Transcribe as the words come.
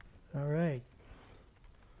All right.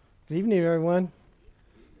 Good evening, everyone.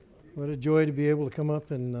 What a joy to be able to come up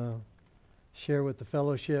and share with the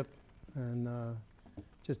fellowship and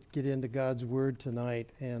just get into God's Word tonight.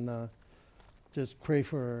 And just pray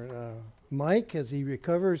for Mike as he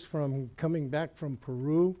recovers from coming back from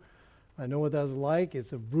Peru. I know what that's like.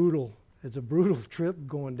 It's a brutal trip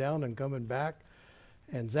going down and coming back.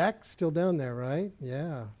 And Zach's still down there, right?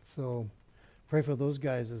 Yeah. So pray for those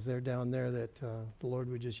guys as they're down there that the Lord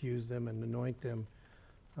would just use them and anoint them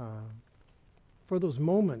for those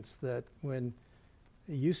moments that when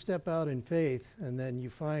you step out in faith and then you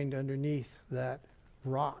find underneath that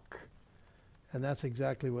rock. And that's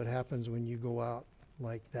exactly what happens when you go out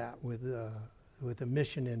like that with a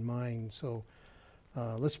mission in mind. So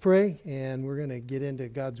let's pray, and we're going to get into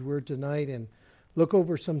God's Word tonight and look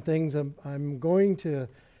over some things. I'm going to,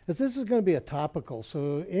 as this is going to be a topical,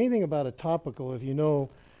 so anything about a topical, if you know,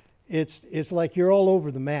 it's like you're all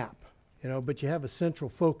over the map, but you have a central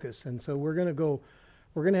focus. And so we're going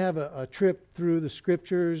to have a trip through the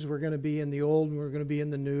Scriptures. We're going to be in the Old, and we're going to be in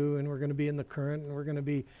the New, and we're going to be in the Current, and we're going to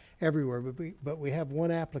be everywhere. But we have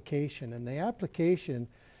one application, and the application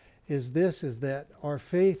is that our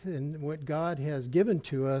faith in what God has given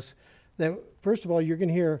to us, that first of all, you're going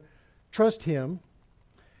to hear, trust Him.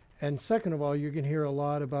 And second of all, you're going to hear a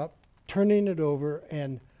lot about turning it over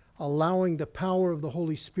and allowing the power of the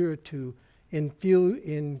Holy Spirit to infill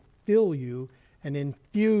you and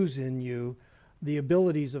infuse in you the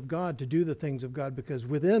abilities of God to do the things of God, because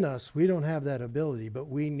within us, we don't have that ability, but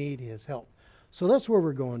we need His help. So that's where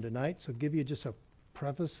we're going tonight. So give you just a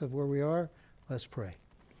preface of where we are. Let's pray.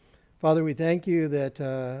 Father, we thank you that,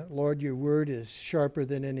 Lord, your word is sharper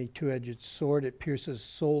than any two-edged sword. It pierces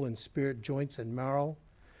soul and spirit, joints and marrow.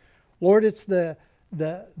 Lord, it's the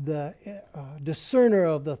discerner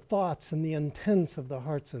of the thoughts and the intents of the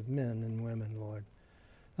hearts of men and women, Lord.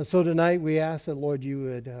 And so tonight we ask that, Lord, you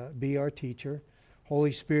would be our teacher.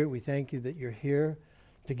 Holy Spirit, we thank you that you're here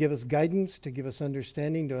to give us guidance, to give us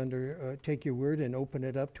understanding, to take your word and open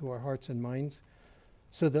it up to our hearts and minds,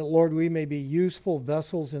 so that, Lord, we may be useful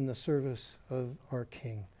vessels in the service of our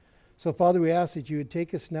King. So, Father, we ask that you would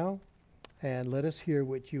take us now and let us hear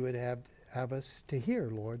what you would have us to hear,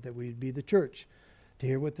 Lord, that we would be the church, to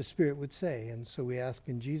hear what the Spirit would say. And so we ask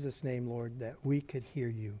in Jesus' name, Lord, that we could hear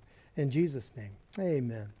you. In Jesus' name,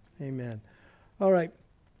 amen. Amen. All right.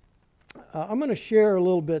 I'm going to share a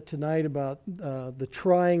little bit tonight about the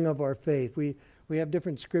trying of our faith. We have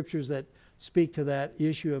different scriptures that speak to that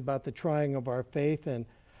issue about the trying of our faith and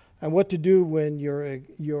what to do when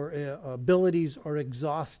your abilities are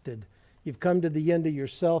exhausted. You've come to the end of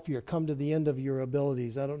yourself. You've come to the end of your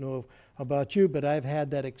abilities. I don't know about you, but I've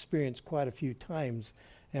had that experience quite a few times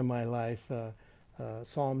in my life.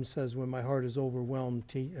 Psalm says, when my heart is overwhelmed,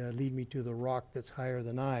 lead me to the rock that's higher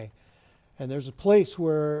than I. And there's a place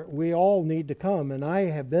where we all need to come, and I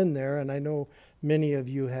have been there, and I know many of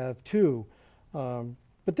you have too.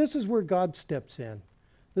 But this is where God steps in.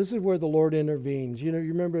 This is where the Lord intervenes. You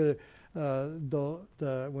remember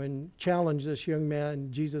when challenged this young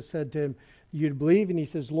man, Jesus said to him, "You believe?" And he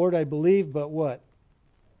says, "Lord, I believe, but what?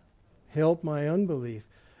 Help my unbelief."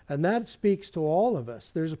 And that speaks to all of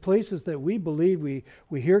us. There's places that we believe,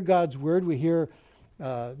 we hear God's word, we hear,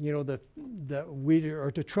 that we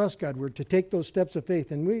are to trust God, we're to take those steps of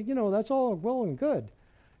faith, and that's all well and good.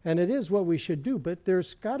 And it is what we should do, but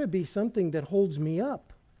there's got to be something that holds me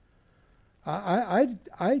up. I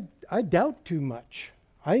doubt too much.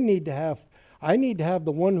 I need to have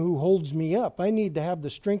the one who holds me up. I need to have the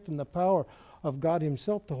strength and the power of God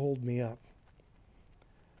Himself to hold me up.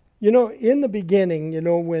 In the beginning,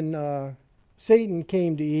 when Satan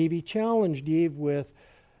came to Eve, he challenged Eve with,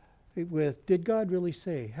 did God really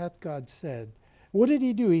say? Hath God said? What did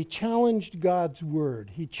he do? He challenged God's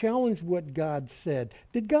word. He challenged what God said.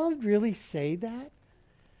 Did God really say that?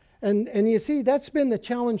 And you see, that's been the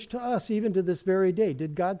challenge to us even to this very day.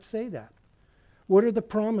 Did God say that? What are the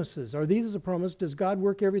promises? Are these a promise? Does God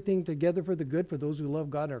work everything together for the good for those who love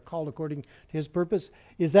God and are called according to His purpose?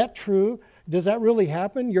 Is that true? Does that really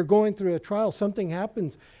happen? You're going through a trial, something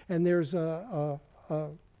happens, and there's a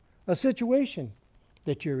situation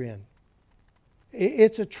that you're in.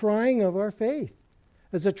 It's a trying of our faith.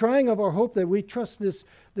 It's a trying of our hope that we trust this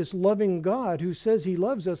loving God who says He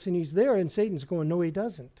loves us and He's there, and Satan's going, no, He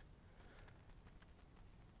doesn't.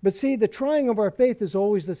 But see, the trying of our faith is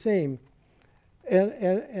always the same.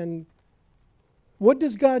 And what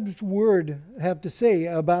does God's word have to say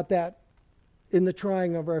about that in the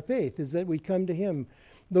trying of our faith? Is that we come to Him.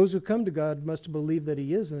 Those who come to God must believe that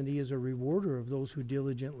He is, and He is a rewarder of those who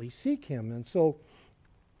diligently seek Him. And so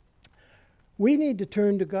we need to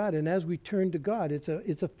turn to God, and as we turn to God, it's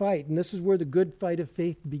a fight, and this is where the good fight of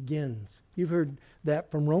faith begins. You've heard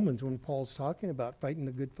that from Romans when Paul's talking about fighting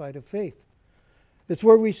the good fight of faith. It's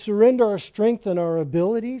where we surrender our strength and our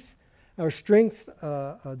abilities, our strengths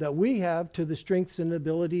that we have to the strengths and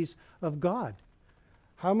abilities of God.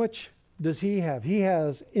 How much does He have? He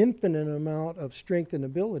has infinite amount of strength and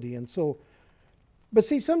ability, and so. But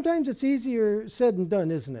see, sometimes it's easier said than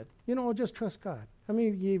done, isn't it? Just trust God. I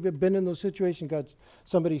mean, you've been in those situations.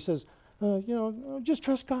 Somebody says, just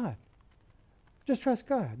trust God. Just trust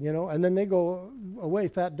God, and then they go away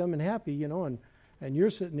fat, dumb, and happy, and you're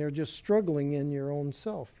sitting there just struggling in your own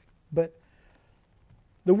self. But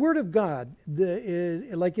the Word of God,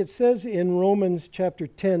 is, like it says in Romans chapter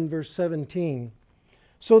 10, verse 17,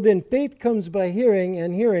 so then faith comes by hearing,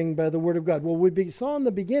 and hearing by the Word of God. Well, we saw in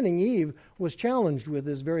the beginning, Eve was challenged with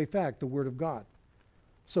this very fact, the Word of God.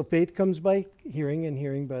 So faith comes by hearing, and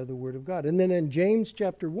hearing by the Word of God. And then in James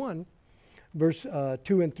chapter 1, verse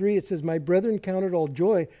 2 and 3, it says, my brethren, count it all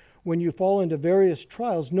joy when you fall into various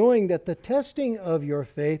trials, knowing that the testing of your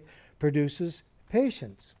faith produces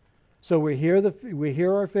patience. So we hear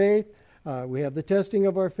our faith, we have the testing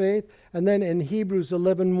of our faith, and then in Hebrews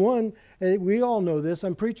 11:1, we all know this.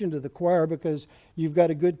 I'm preaching to the choir because you've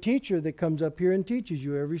got a good teacher that comes up here and teaches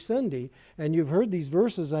you every Sunday, and you've heard these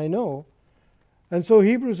verses, I know. And so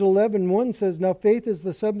Hebrews 11:1 says, now faith is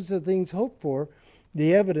the substance of things hoped for,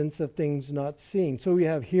 the evidence of things not seen. So we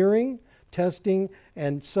have hearing, testing,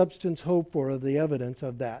 and substance hoped for, the evidence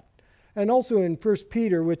of that. And also in 1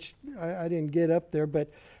 Peter, which I didn't get up there,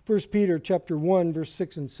 but 1 Peter chapter 1, verse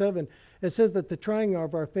 6 and 7, it says that the trying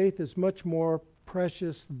of our faith is much more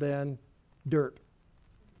precious than dirt.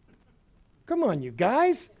 Come on, you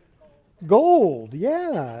guys. Gold,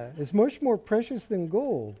 yeah. It's much more precious than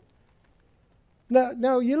gold.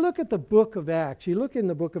 Now you look at the book of Acts. You look in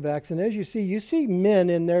the book of Acts, and as you see men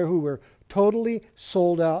in there who were totally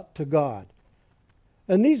sold out to God.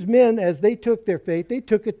 And these men, as they took their faith, they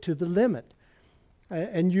took it to the limit.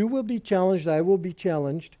 And you will be challenged, I will be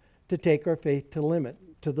challenged to take our faith to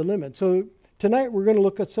the limit. So tonight we're going to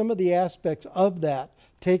look at some of the aspects of that,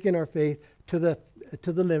 taking our faith to the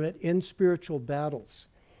limit in spiritual battles.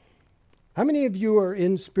 How many of you are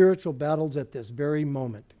in spiritual battles at this very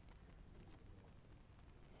moment?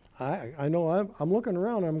 I know I'm looking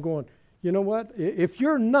around, I'm going, you know what? If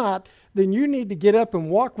you're not, then you need to get up and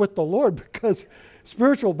walk with the Lord, because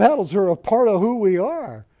spiritual battles are a part of who we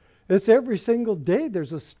are. It's every single day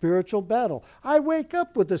there's a spiritual battle. I wake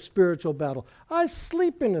up with a spiritual battle. I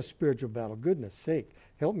sleep in a spiritual battle. Goodness sake,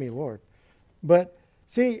 help me, Lord. But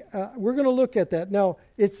see, we're going to look at that. Now,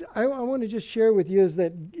 I want to just share with you is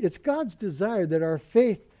that it's God's desire that our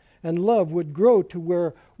faith and love would grow to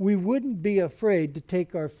where we wouldn't be afraid to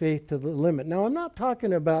take our faith to the limit. Now, I'm not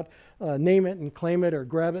talking about name it and claim it or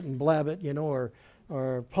grab it and blab it,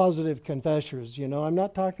 or positive confessors, I'm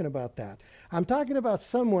not talking about that. I'm talking about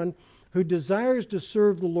someone who desires to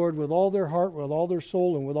serve the Lord with all their heart, with all their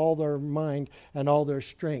soul, and with all their mind and all their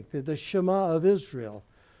strength. The Shema of Israel.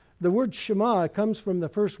 The word Shema comes from the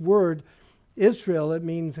first word, Israel. It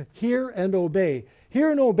means hear and obey.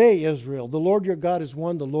 Hear and obey, Israel. The Lord your God is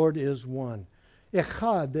one. The Lord is one.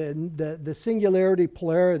 Echad, the singularity,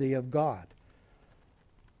 polarity of God.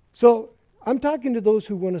 So I'm talking to those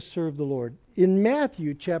who want to serve the Lord. In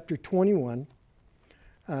Matthew chapter 21,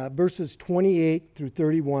 verses 28 through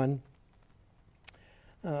 31,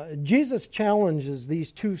 Jesus challenges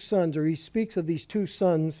these two sons, or he speaks of these two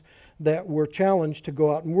sons that were challenged to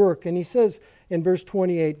go out and work. And he says in verse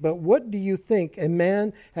 28, but what do you think? A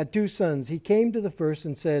man had two sons. He came to the first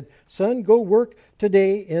and said, son, go work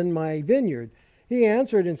today in my vineyard. He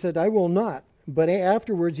answered and said, I will not. But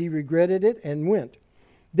afterwards he regretted it and went.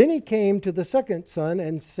 Then he came to the second son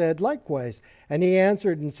and said likewise. And he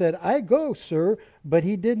answered and said, I go, sir. But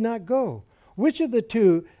he did not go. Which of the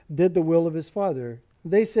two did the will of his father?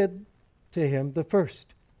 They said to him, the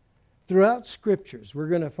first. Throughout scriptures, we're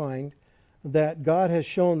going to find that God has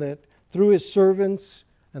shown that through his servants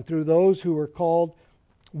and through those who are called,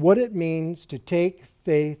 what it means to take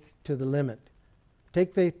faith to the limit.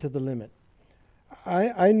 Take faith to the limit.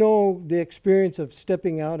 I know the experience of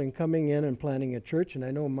stepping out and coming in and planting a church, and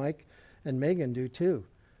I know Mike and Megan do too.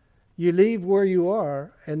 You leave where you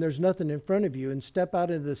are and there's nothing in front of you, and step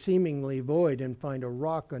out into the seemingly void and find a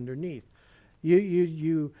rock underneath.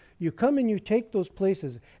 You come and you take those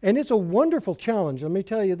places, and it's a wonderful challenge. Let me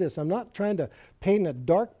tell you this. I'm not trying to paint a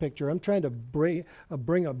dark picture. I'm trying to bring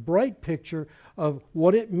a bright picture of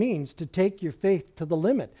what it means to take your faith to the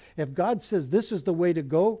limit. If God says this is the way to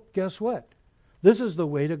go, guess what? This is the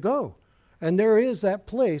way to go. And there is that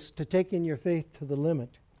place to taking your faith to the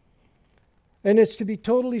limit. And it's to be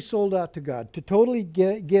totally sold out to God, to totally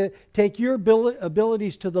take your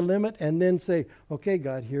abilities to the limit and then say, okay,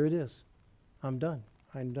 God, here it is. I'm done.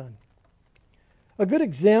 I'm done. A good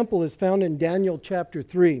example is found in Daniel chapter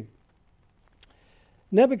 3.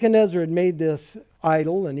 Nebuchadnezzar had made this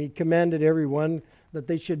idol, and he commanded everyone that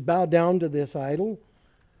they should bow down to this idol.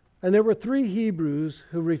 And there were 3 Hebrews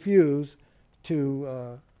who refused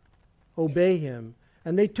to obey him.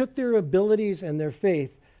 And they took their abilities and their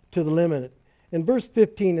faith to the limit. In verse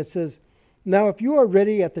 15 it says, "Now if you are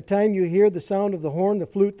ready at the time you hear the sound of the horn, the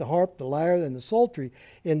flute, the harp, the lyre, and the psaltery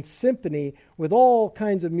in symphony with all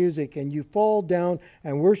kinds of music, and you fall down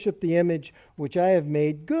and worship the image which I have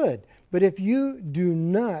made, good. But if you do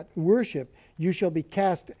not worship, you shall be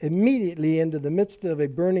cast immediately into the midst of a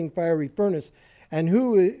burning fiery furnace. And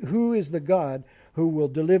who is the God who will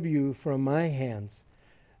deliver you from my hands?"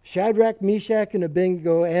 Shadrach, Meshach, and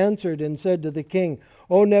Abednego answered and said to the king,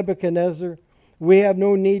 "O Nebuchadnezzar, we have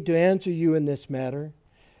no need to answer you in this matter.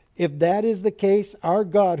 If that is the case, our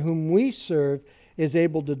God whom we serve is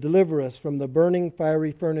able to deliver us from the burning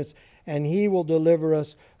fiery furnace, and he will deliver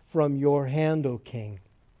us from your hand, O king.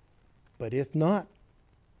 But if not,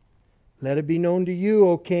 let it be known to you,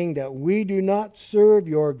 O king, that we do not serve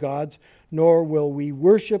your gods, nor will we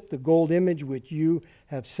worship the gold image which you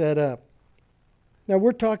have set up." Now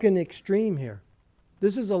we're talking extreme here.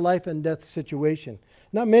 This is a life and death situation.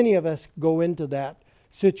 Not many of us go into that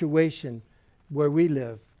situation where we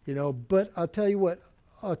live, but I'll tell you what,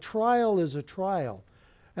 a trial is a trial.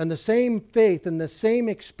 And the same faith and the same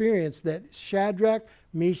experience that Shadrach,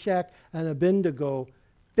 Meshach, and Abednego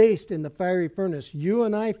faced in the fiery furnace, you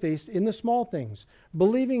and I faced in the small things,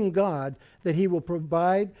 believing God that he will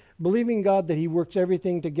provide, believing God that he works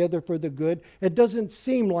everything together for the good. It doesn't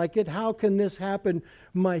seem like it. How can this happen?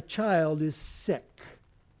 My child is sick.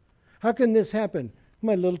 How can this happen?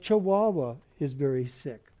 My little chihuahua is very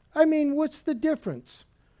sick. I mean, what's the difference?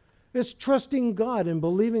 It's trusting God and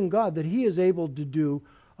believing God that he is able to do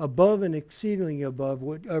above and exceedingly above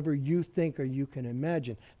whatever you think or you can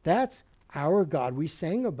imagine. That's our God. We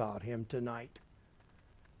sang about him tonight.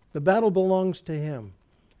 The battle belongs to him.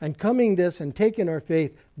 And coming this and taking our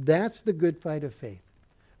faith, that's the good fight of faith.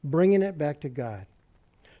 Bringing it back to God.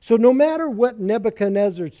 So no matter what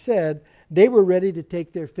Nebuchadnezzar said, they were ready to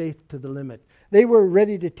take their faith to the limit. They were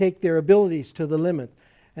ready to take their abilities to the limit.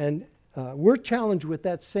 And we're challenged with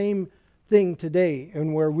that same thing today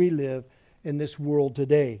and where we live in this world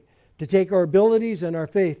today. To take our abilities and our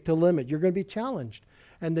faith to limit. You're going to be challenged.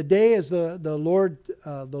 And the day as the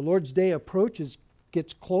Lord's day approaches,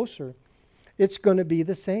 gets closer, it's going to be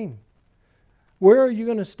the same. Where are you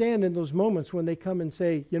going to stand in those moments when they come and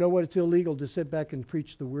say, you know what, it's illegal to sit back and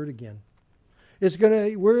preach the word again?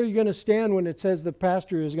 Where are you going to stand when it says the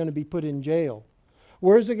pastor is going to be put in jail?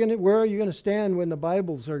 Where are you going to stand when the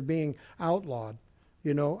Bibles are being outlawed?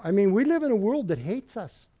 We live in a world that hates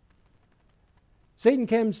us. Satan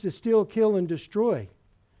comes to steal, kill, and destroy.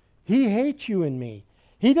 He hates you and me.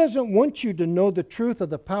 He doesn't want you to know the truth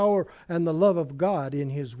of the power and the love of God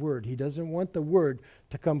in his word. He doesn't want the word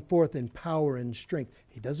to come forth in power and strength.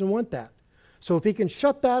 He doesn't want that. So if he can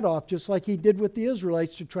shut that off, just like he did with the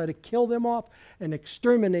Israelites to try to kill them off and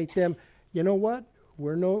exterminate them, you know what?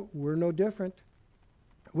 We're no different.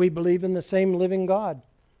 We believe in the same living God.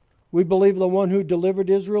 We believe the one who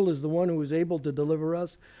delivered Israel is the one who is able to deliver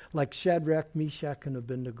us, like Shadrach, Meshach, and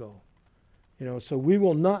Abednego. So we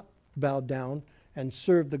will not bow down and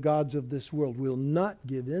serve the gods of this world. We'll not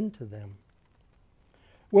give in to them.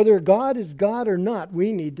 Whether God is God or not,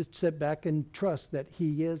 we need to sit back and trust that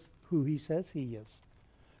he is who he says he is.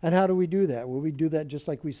 And how do we do that? Well, we do that just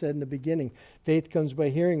like we said in the beginning. Faith comes by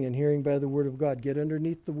hearing, and hearing by the word of God. Get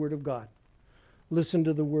underneath the word of God. Listen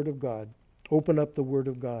to the word of God. Open up the word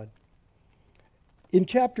of God. In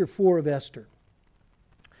chapter 4 of Esther,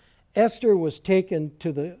 Esther was taken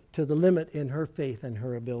to the limit in her faith and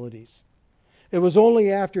her abilities. It was only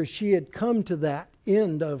after she had come to that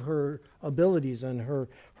end of her abilities and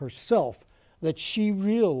herself that she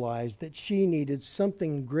realized that she needed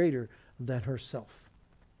something greater than herself.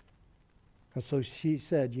 And so she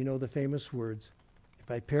said, the famous words, "If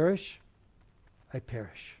I perish, I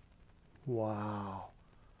perish." Wow.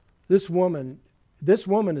 This woman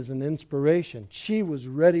is an inspiration. She was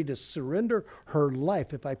ready to surrender her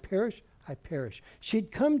life. If I perish, I perish.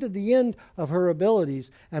 She'd come to the end of her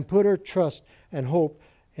abilities and put her trust and hope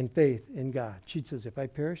and faith in God. She says, if I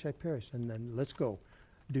perish, I perish. And then let's go.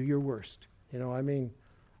 Do your worst.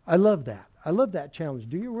 I love that. I love that challenge.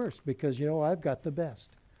 Do your worst because, I've got the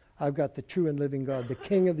best. I've got the true and living God, the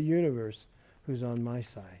King of the universe, who's on my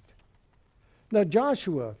side. Now,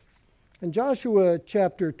 in Joshua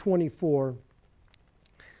chapter 24,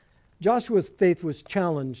 Joshua's faith was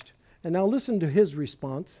challenged. And now listen to his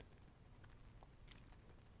response.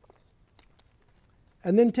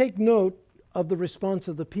 And then take note of the response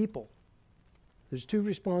of the people. There's two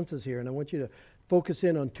responses here, and I want you to focus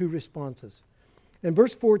in on two responses. In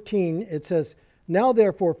verse 14, it says, "Now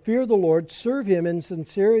therefore fear the Lord, serve him in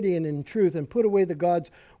sincerity and in truth, and put away the gods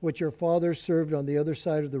which your fathers served on the other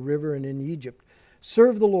side of the river and in Egypt.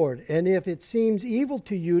 Serve the Lord, and if it seems evil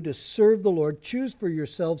to you to serve the Lord, choose for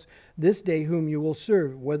yourselves this day whom you will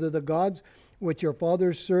serve, whether the gods which your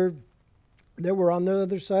fathers served that were on the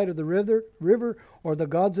other side of the river, or the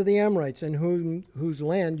gods of the Amorites in whose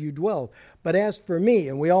land you dwell. But as for me,"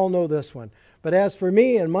 and we all know this one, "but as for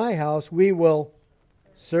me and my house, we will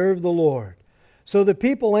serve the Lord." So the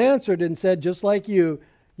people answered and said, just like you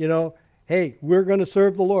know, "Hey, we're going to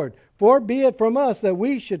serve the Lord. For be it from us that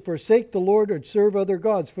we should forsake the Lord or serve other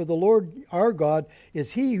gods. For the Lord our God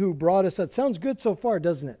is he who brought us." That sounds good so far,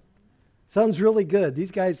 doesn't it? Sounds really good.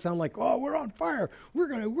 These guys sound like, "Oh, we're on fire. We're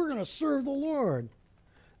gonna serve the Lord."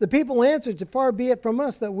 The people answered, "Far be it from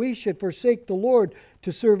us that we should forsake the Lord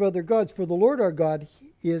to serve other gods. For the Lord our God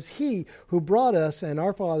is he who brought us and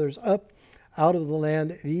our fathers up out of the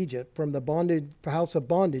land of Egypt, from the house of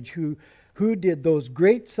bondage, who did those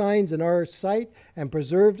great signs in our sight and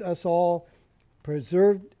preserved us in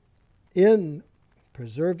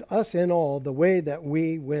all the way that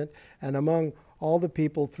we went, and among all the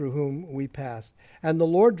people through whom we passed. And the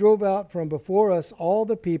Lord drove out from before us all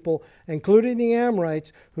the people, including the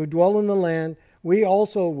Amorites who dwell in the land. We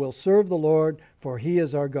also will serve the Lord, for he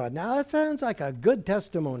is our God." Now that sounds like a good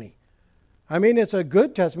testimony. I mean, it's a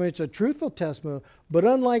good testimony. It's a truthful testimony. But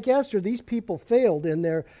unlike Esther, these people failed in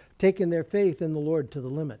their taking their faith in the Lord to the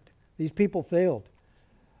limit. These people failed.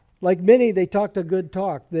 Like many, they talked a good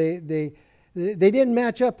talk. They didn't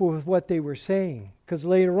match up with what they were saying. Because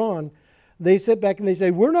later on, they sit back and they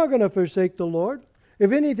say, "We're not going to forsake the Lord.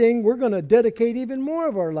 If anything, we're going to dedicate even more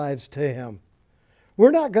of our lives to him.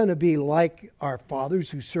 We're not going to be like our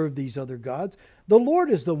fathers who served these other gods. The Lord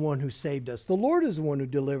is the one who saved us. The Lord is the one who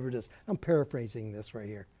delivered us." I'm paraphrasing this right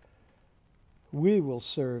here. We will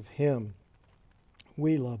serve him.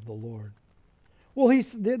 We love the Lord. Well,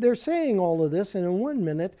 they're saying all of this, and in 1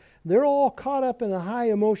 minute, they're all caught up in a high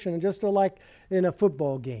emotion, just like in a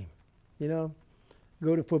football game. You know,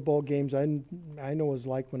 go to football games. I know what it's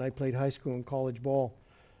like when I played high school and college ball.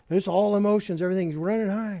 It's all emotions. Everything's running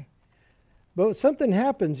high. But something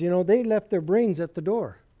happens, they left their brains at the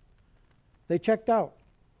door. They checked out.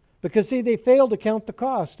 Because, see, they failed to count the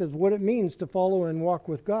cost of what it means to follow and walk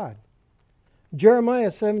with God.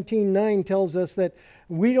 Jeremiah 17:9 tells us that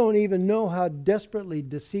we don't even know how desperately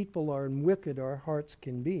deceitful and wicked our hearts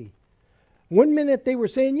can be. 1 minute they were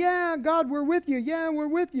saying, "Yeah, God, we're with you. Yeah, we're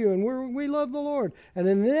with you, and we love the Lord." And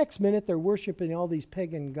in the next minute, they're worshiping all these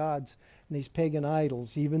pagan gods and these pagan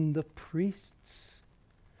idols, even the priests,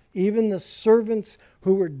 even the servants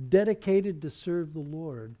who were dedicated to serve the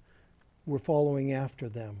Lord were following after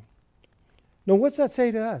them. Now, what's that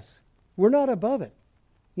say to us? We're not above it.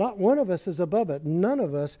 Not one of us is above it. None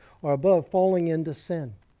of us are above falling into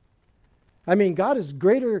sin. I mean, God is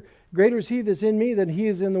greater is he that's in me than he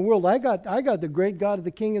is in the world. I got the great God, the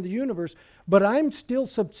King of the universe, but I'm still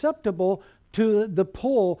susceptible to the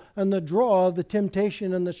pull and the draw of the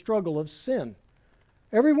temptation and the struggle of sin.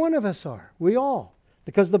 Every one of us are. We all.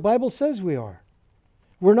 Because the Bible says we are.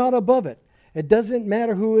 We're not above it. It doesn't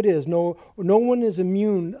matter who it is. No one is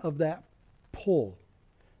immune of that pull.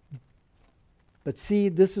 But see,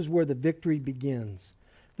 this is where the victory begins.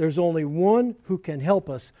 There's only one who can help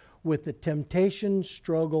us with the temptation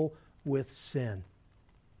struggle with sin.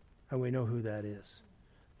 And we know who that is.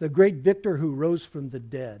 The great victor who rose from the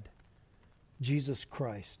dead, Jesus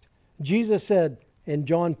Christ. Jesus said in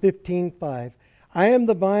John 15:5, "I am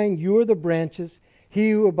the vine, you are the branches. He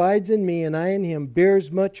who abides in me and I in him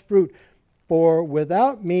bears much fruit. For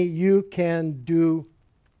without me you can do..."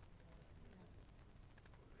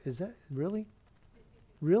 Is that really?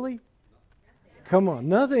 Really? Come on,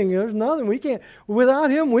 nothing. There's nothing. We can't.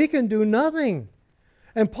 Without him, we can do nothing.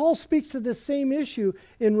 And Paul speaks to this same issue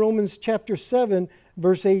in Romans chapter 7,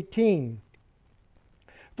 verse 18.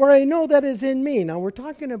 "For I know that is in me." Now we're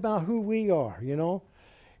talking about who we are, a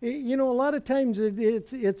lot of times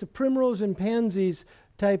it's a primrose and pansies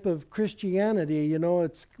type of Christianity.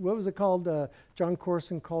 It's, what was it called? John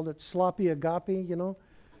Corson called it sloppy agape,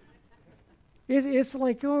 It's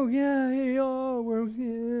like, "Oh, yeah, hey, oh,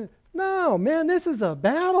 we're..." No, man, this is a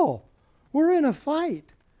battle. We're in a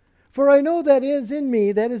fight. "For I know that is in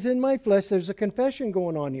me, that is in my flesh." There's a confession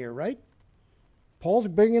going on here, right? Paul's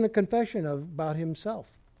bringing a confession about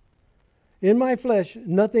himself. "In my flesh,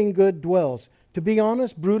 nothing good dwells. To be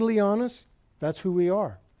honest, brutally honest, that's who we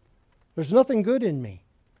are. There's nothing good in me.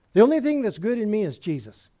 The only thing that's good in me is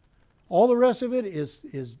Jesus. All the rest of it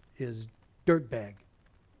is dirtbag.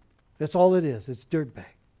 That's all it is. It's dirtbag.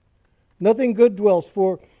 Nothing good dwells,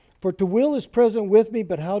 for to will is present with me,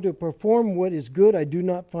 but how to perform what is good I do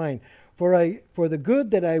not find. For the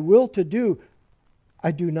good that I will to do,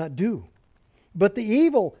 I do not do. But the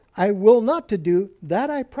evil I will not to do, that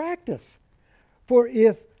I practice. For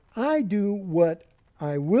if I do what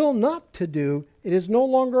I will not to do, it is no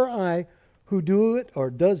longer I who do it or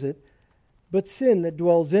does it, but sin that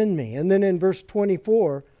dwells in me. And then in verse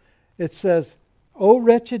 24, it says, O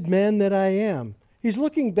wretched man that I am. He's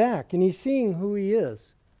looking back and he's seeing who he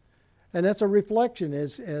is. And that's a reflection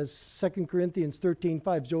as 2 Corinthians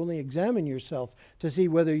 13:5 says, only examine yourself to see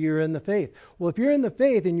whether you're in the faith. Well, if you're in the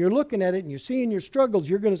faith and you're looking at it and you're seeing your struggles,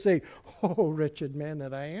 you're going to say, oh, wretched man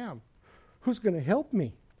that I am. Who's going to help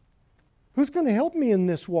me? Who's going to help me in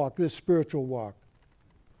this walk, this spiritual walk?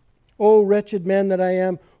 Oh, wretched man that I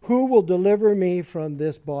am, who will deliver me from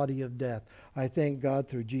this body of death? I thank God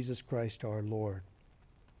through Jesus Christ our Lord.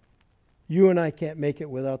 You and I can't make it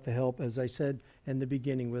without the help, as I said in the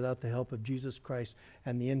beginning, without the help of Jesus Christ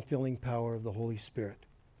and the infilling power of the Holy Spirit.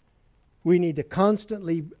 We need to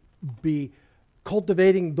constantly be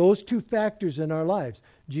cultivating those two factors in our lives.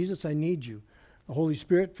 Jesus, I need you. The Holy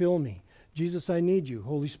Spirit, fill me. Jesus, I need you.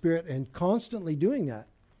 Holy Spirit, and constantly doing that.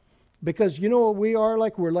 Because you know what we are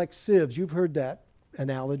like? We're like sieves. You've heard that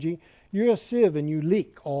analogy. You're a sieve and you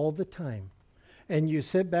leak all the time. And you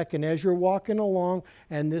sit back, and as you're walking along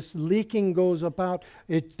and this leaking goes about,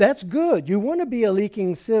 that's good. You want to be a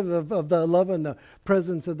leaking sieve of the love and the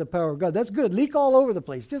presence of the power of God. That's good. Leak all over the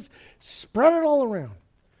place. Just spread it all around.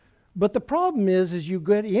 But the problem is you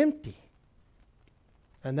get empty.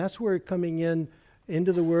 And that's where coming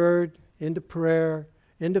into the Word, into prayer,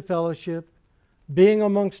 into fellowship, being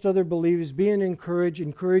amongst other believers, being encourage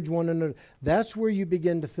one another. That's where you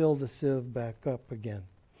begin to fill the sieve back up again,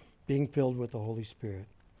 being filled with the Holy Spirit.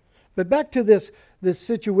 But back to this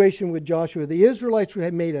situation with Joshua. The Israelites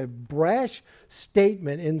had made a brash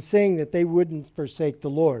statement in saying that they wouldn't forsake the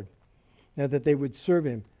Lord, that they would serve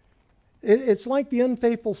Him. It's like the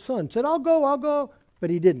unfaithful son said, I'll go, but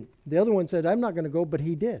he didn't. The other one said, I'm not going to go, but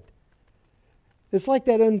he did. It's like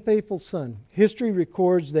that unfaithful son. History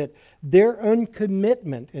records that their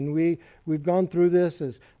uncommitment, and we've gone through this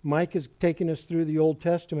as Mike has taken us through the Old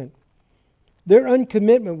Testament, their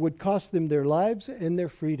uncommitment would cost them their lives and their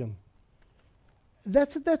freedom.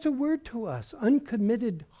 That's a word to us.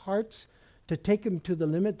 Uncommitted hearts to take them to the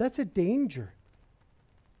limit, that's a danger.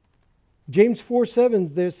 James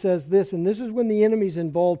 4:7 there says this, and this is when the enemy's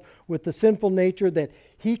involved with the sinful nature, that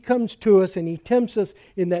he comes to us and he tempts us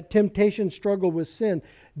in that temptation struggle with sin.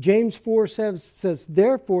 James 4:7 says,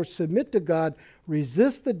 therefore submit to God,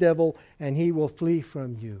 resist the devil, and he will flee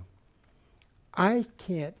from you. I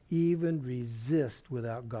can't even resist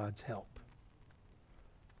without God's help.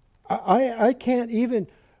 I can't even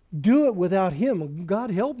do it without Him.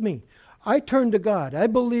 God help me. I turn to God. I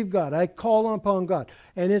believe God. I call upon God.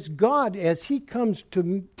 And it's God, as He comes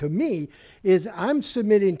to me, is I'm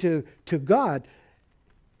submitting to God.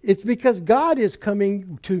 It's because God is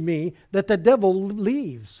coming to me that the devil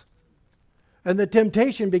leaves. And the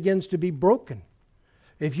temptation begins to be broken.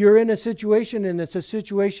 If you're in a situation and it's a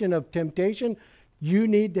situation of temptation, you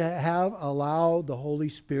need to allow the Holy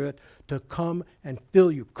Spirit to come and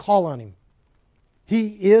fill you. Call on Him. He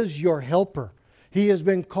is your helper. He has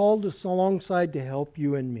been called alongside to help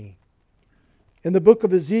you and me. In the book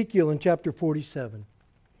of Ezekiel in chapter 47,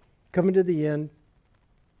 coming to the end.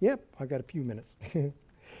 Yep, I got a few minutes.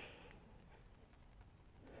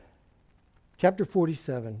 Chapter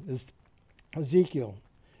 47 is Ezekiel.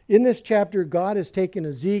 In this chapter, God has taken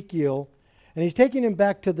Ezekiel and He's taken him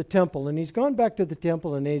back to the temple. And he's gone back to the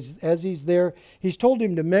temple, and as he's there, He's told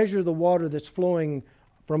him to measure the water that's flowing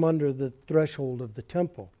from under the threshold of the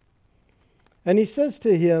temple. And He says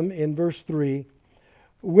to him in verse 3,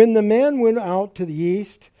 when the man went out to the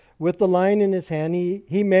east with the line in his hand,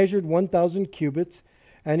 he measured 1,000 cubits,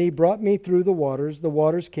 and he brought me through the waters. The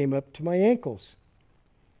waters came up to my ankles.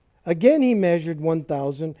 Again he measured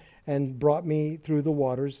 1,000 and brought me through the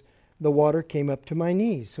waters. The water came up to my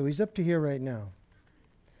knees. So he's up to here right now.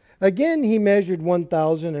 Again he measured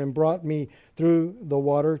 1,000 and brought me through the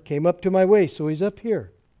water, came up to my waist. So he's up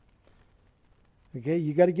here. Okay,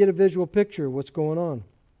 you got to get a visual picture of what's going on.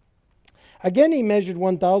 Again he measured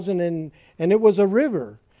 1,000 and it was a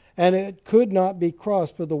river, and it could not be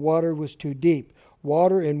crossed, for the water was too deep,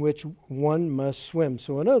 water in which one must swim.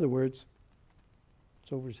 So in other words,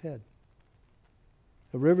 it's over his head.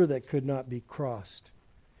 A river that could not be crossed.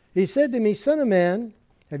 He said to me, Son of man,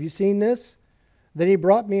 have you seen this? Then he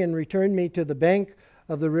brought me and returned me to the bank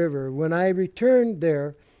of the river. When I returned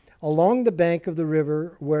there, along the bank of the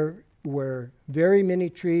river were very many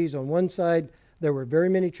trees on one side. There were very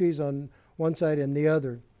many trees on one side and the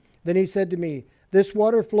other. Then he said to me, this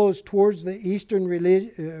water flows towards the eastern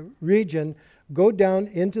region. Go down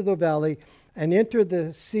into the valley and enter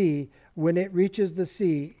the sea. When it reaches the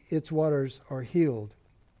sea, its waters are healed.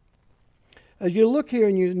 As you look here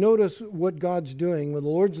and you notice what God's doing, when the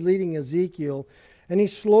Lord's leading Ezekiel, and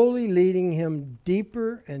he's slowly leading him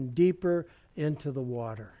deeper and deeper into the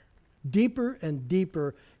water, deeper and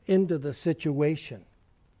deeper into the situation,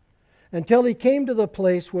 until he came to the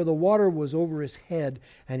place where the water was over his head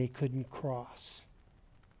and he couldn't cross.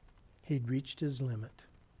 He'd reached his limit.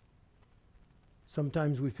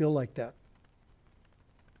 Sometimes we feel like that.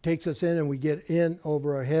 Takes us in and we get in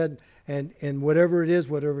over our head, and whatever it is,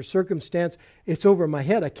 whatever circumstance, it's over my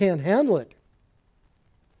head. I can't handle it.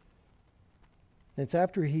 It's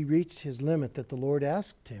after he reached his limit that the Lord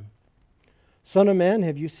asked him, Son of man,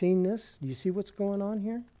 have you seen this? Do you see what's going on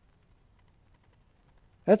here?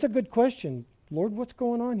 That's a good question. Lord, what's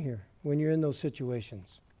going on here when you're in those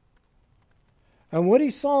situations? And what he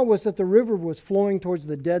saw was that the river was flowing towards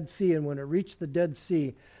the Dead Sea, and when it reached the Dead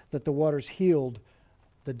Sea, that the waters healed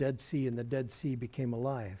the Dead Sea, and the Dead Sea became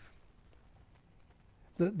alive.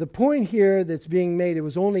 The point here that's being made, it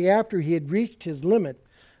was only after he had reached his limit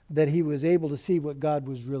that he was able to see what God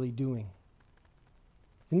was really doing.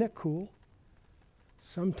 Isn't that cool?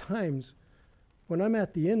 Sometimes when I'm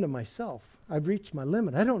at the end of myself, I've reached my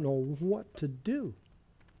limit. I don't know what to do.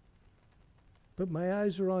 But my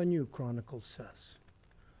eyes are on you, Chronicles says.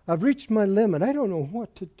 I've reached my limit. I don't know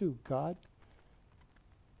what to do, God.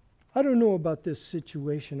 I don't know about this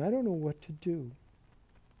situation. I don't know what to do.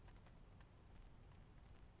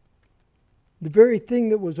 The very thing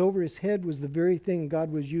that was over his head was the very thing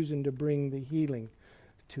God was using to bring the healing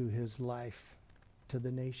to his life, to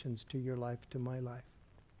the nations, to your life, to my life.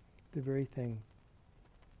 The very thing.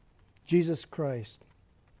 Jesus Christ,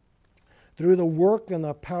 through the work and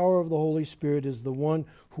the power of the Holy Spirit, is the one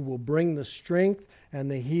who will bring the strength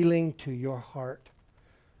and the healing to your heart.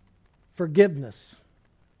 Forgiveness.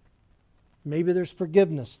 Maybe there's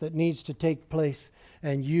forgiveness that needs to take place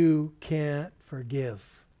and you can't forgive.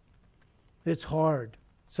 It's hard.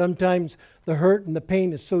 Sometimes the hurt and the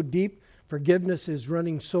pain is so deep, forgiveness is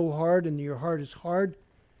running so hard and your heart is hard.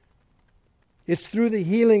 It's through the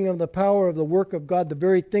healing of the power of the work of God, the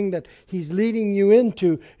very thing that he's leading you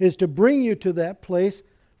into is to bring you to that place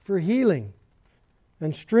for healing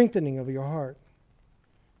and strengthening of your heart.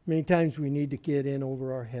 Many times we need to get in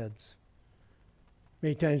over our heads.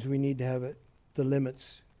 Many times we need to have the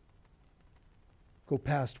limits go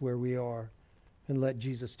past where we are and let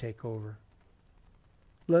Jesus take over.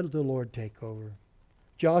 Let the Lord take over.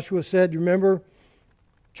 Joshua said, remember,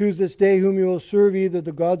 choose this day whom you will serve, either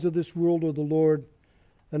the gods of this world or the Lord.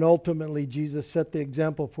 And ultimately, Jesus set the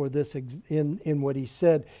example for this in what he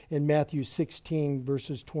said in Matthew 16,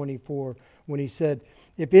 verses 24, when he said,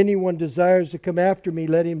 if anyone desires to come after me,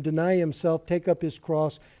 let him deny himself, take up his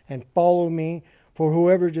cross, and follow me. For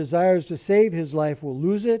whoever desires to save his life will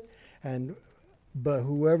lose it, but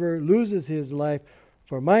whoever loses his life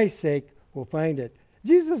for my sake will find it.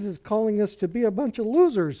 Jesus is calling us to be a bunch of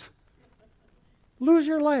losers. Lose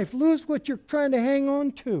your life. Lose what you're trying to hang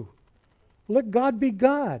on to. Let God be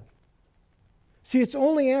God. See, it's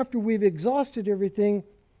only after we've exhausted everything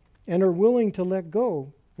and are willing to let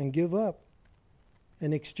go and give up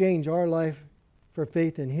and exchange our life for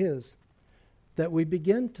faith in his that we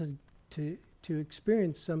begin to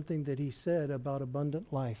experience something that he said about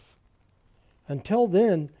abundant life. Until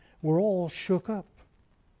then, we're all shook up.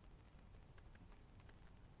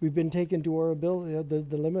 We've been taken to our ability,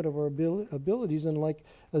 the limit of our abilities. And like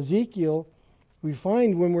Ezekiel, we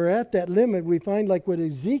find when we're at that limit, we find like what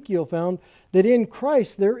Ezekiel found, that in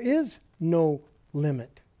Christ there is no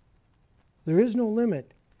limit. There is no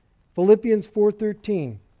limit. Philippians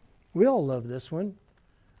 4:13. We all love this one.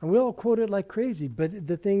 And we all quote it like crazy. But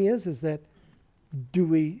the thing is that do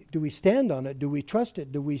we stand on it? Do we trust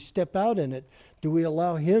it? Do we step out in it? Do we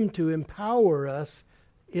allow him to empower us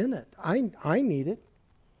in it? I need it.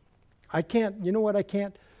 I can't, you know what, I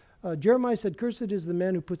can't. Jeremiah said, cursed is the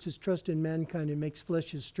man who puts his trust in mankind and makes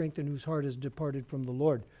flesh his strength and whose heart is departed from the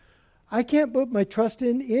Lord. I can't put my trust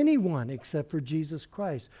in anyone except for Jesus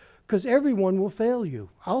Christ, because everyone will fail you.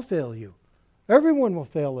 I'll fail you. Everyone will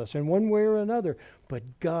fail us in one way or another, but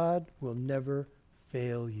God will never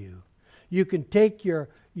fail you. You can take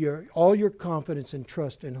all your confidence and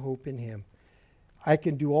trust and hope in him. I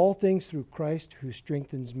can do all things through Christ who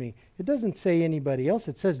strengthens me. It doesn't say anybody else.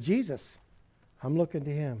 It says Jesus. I'm looking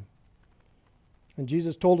to him. And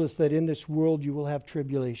Jesus told us that in this world you will have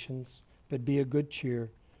tribulations, but be of good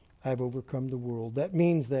cheer. I've overcome the world. That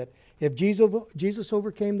means that if Jesus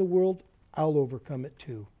overcame the world, I'll overcome it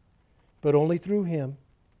too. But only through him.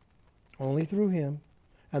 Only through him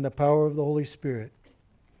and the power of the Holy Spirit.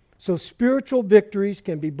 So spiritual victories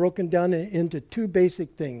can be broken down into two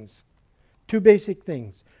basic things. Two basic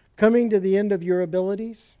things. Coming to the end of your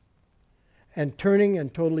abilities and turning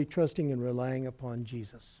and totally trusting and relying upon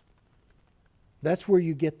Jesus. That's where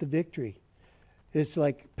you get the victory. It's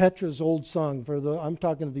like Petra's old song. I'm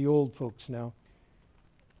talking to the old folks now.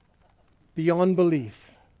 Beyond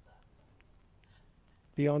belief.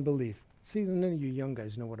 Beyond belief. See, none of you young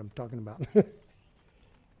guys know what I'm talking about.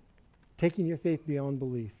 Taking your faith beyond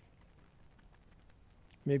belief.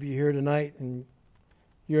 Maybe you're here tonight and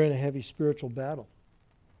you're in a heavy spiritual battle.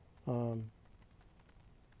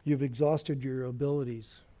 You've exhausted your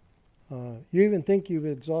abilities. You even think you've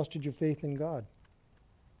exhausted your faith in God.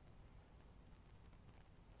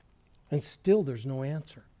 And still there's no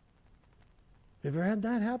answer. Have you ever had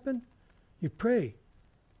that happen? You pray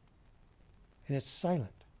and it's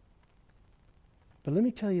silent. But let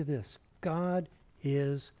me tell you this. God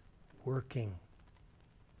is working.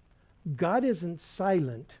 God isn't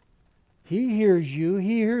silent. He hears you.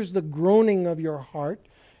 He hears the groaning of your heart.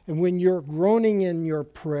 And when you're groaning in your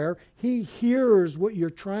prayer, he hears what you're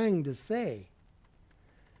trying to say.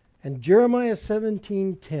 And Jeremiah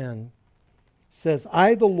 17:10 says,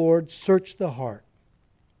 I, the Lord, search the heart.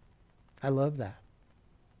 I love that.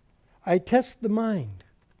 I test the mind.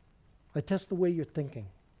 I test the way you're thinking.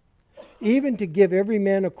 Even to give every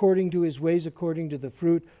man according to his ways, according to the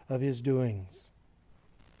fruit of his doings.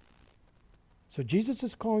 So Jesus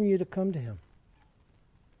is calling you to come to him.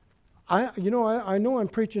 I know I'm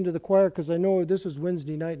preaching to the choir because I know this is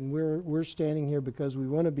Wednesday night and we're standing here because we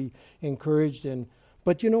want to be encouraged.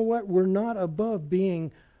 But you know what? We're not above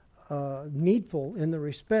being needful in the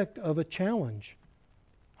respect of a challenge.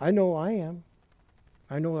 I know I am.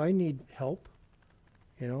 I know I need help,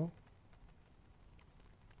 So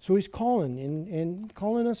he's calling and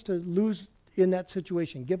calling us to lose in that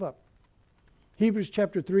situation, give up. Hebrews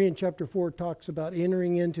chapter 3 and chapter 4 talks about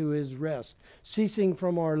entering into his rest, ceasing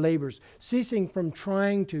from our labors, ceasing from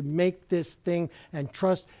trying to make this thing and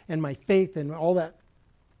trust and my faith and all that.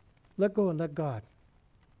 Let go and let God.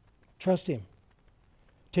 Trust him.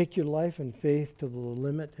 Take your life and faith to the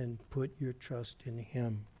limit and put your trust in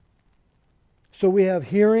him. So we have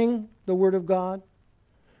hearing the word of God.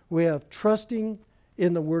 We have trusting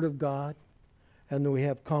in the word of God. And then we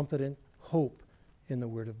have confident hope in the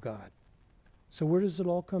word of God. So where does it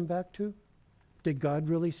all come back to? Did God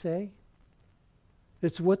really say?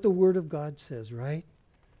 It's what the word of God says, right?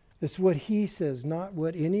 It's what he says, not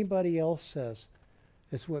what anybody else says.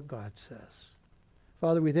 It's what God says.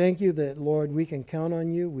 Father, we thank you that, Lord, we can count on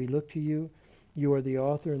you. We look to you. You are the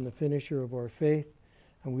author and the finisher of our faith.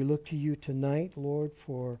 And we look to you tonight, Lord,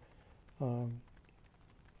 for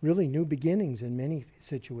really new beginnings in many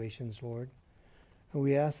situations, Lord. And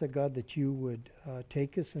we ask that, God, that you would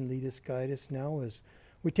take us and lead us, guide us now as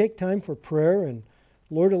we take time for prayer. And,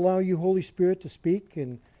 Lord, allow you, Holy Spirit, to speak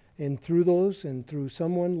and through those and through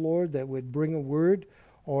someone, Lord, that would bring a word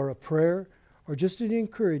or a prayer or just an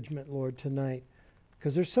encouragement, Lord, tonight.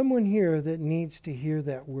 Because there's someone here that needs to hear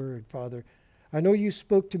that word, Father. I know you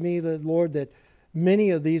spoke to me, that, Lord, that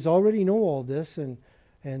many of these already know all this, and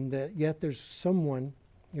that yet there's going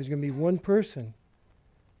to be one person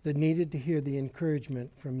that needed to hear the encouragement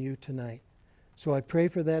from you tonight. So I pray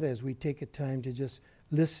for that as we take a time to just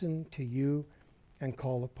listen to you and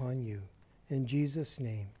call upon you. In Jesus'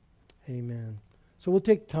 name, amen. So we'll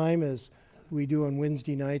take time as we do on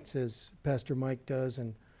Wednesday nights, as Pastor Mike does,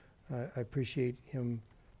 and I appreciate him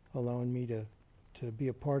allowing me to be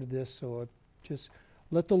a part of this. So just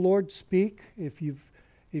let the Lord speak. If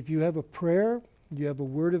you have a prayer, you have a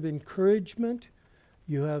word of encouragement,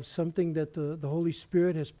 you have something that the Holy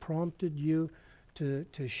Spirit has prompted you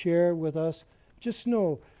to share with us, just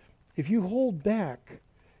know, if you hold back,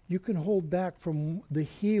 you can hold back from the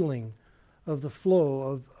healing of the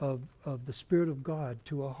flow of the Spirit of God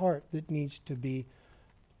to a heart that needs to be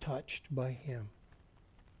touched by him.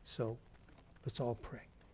 So let's all pray.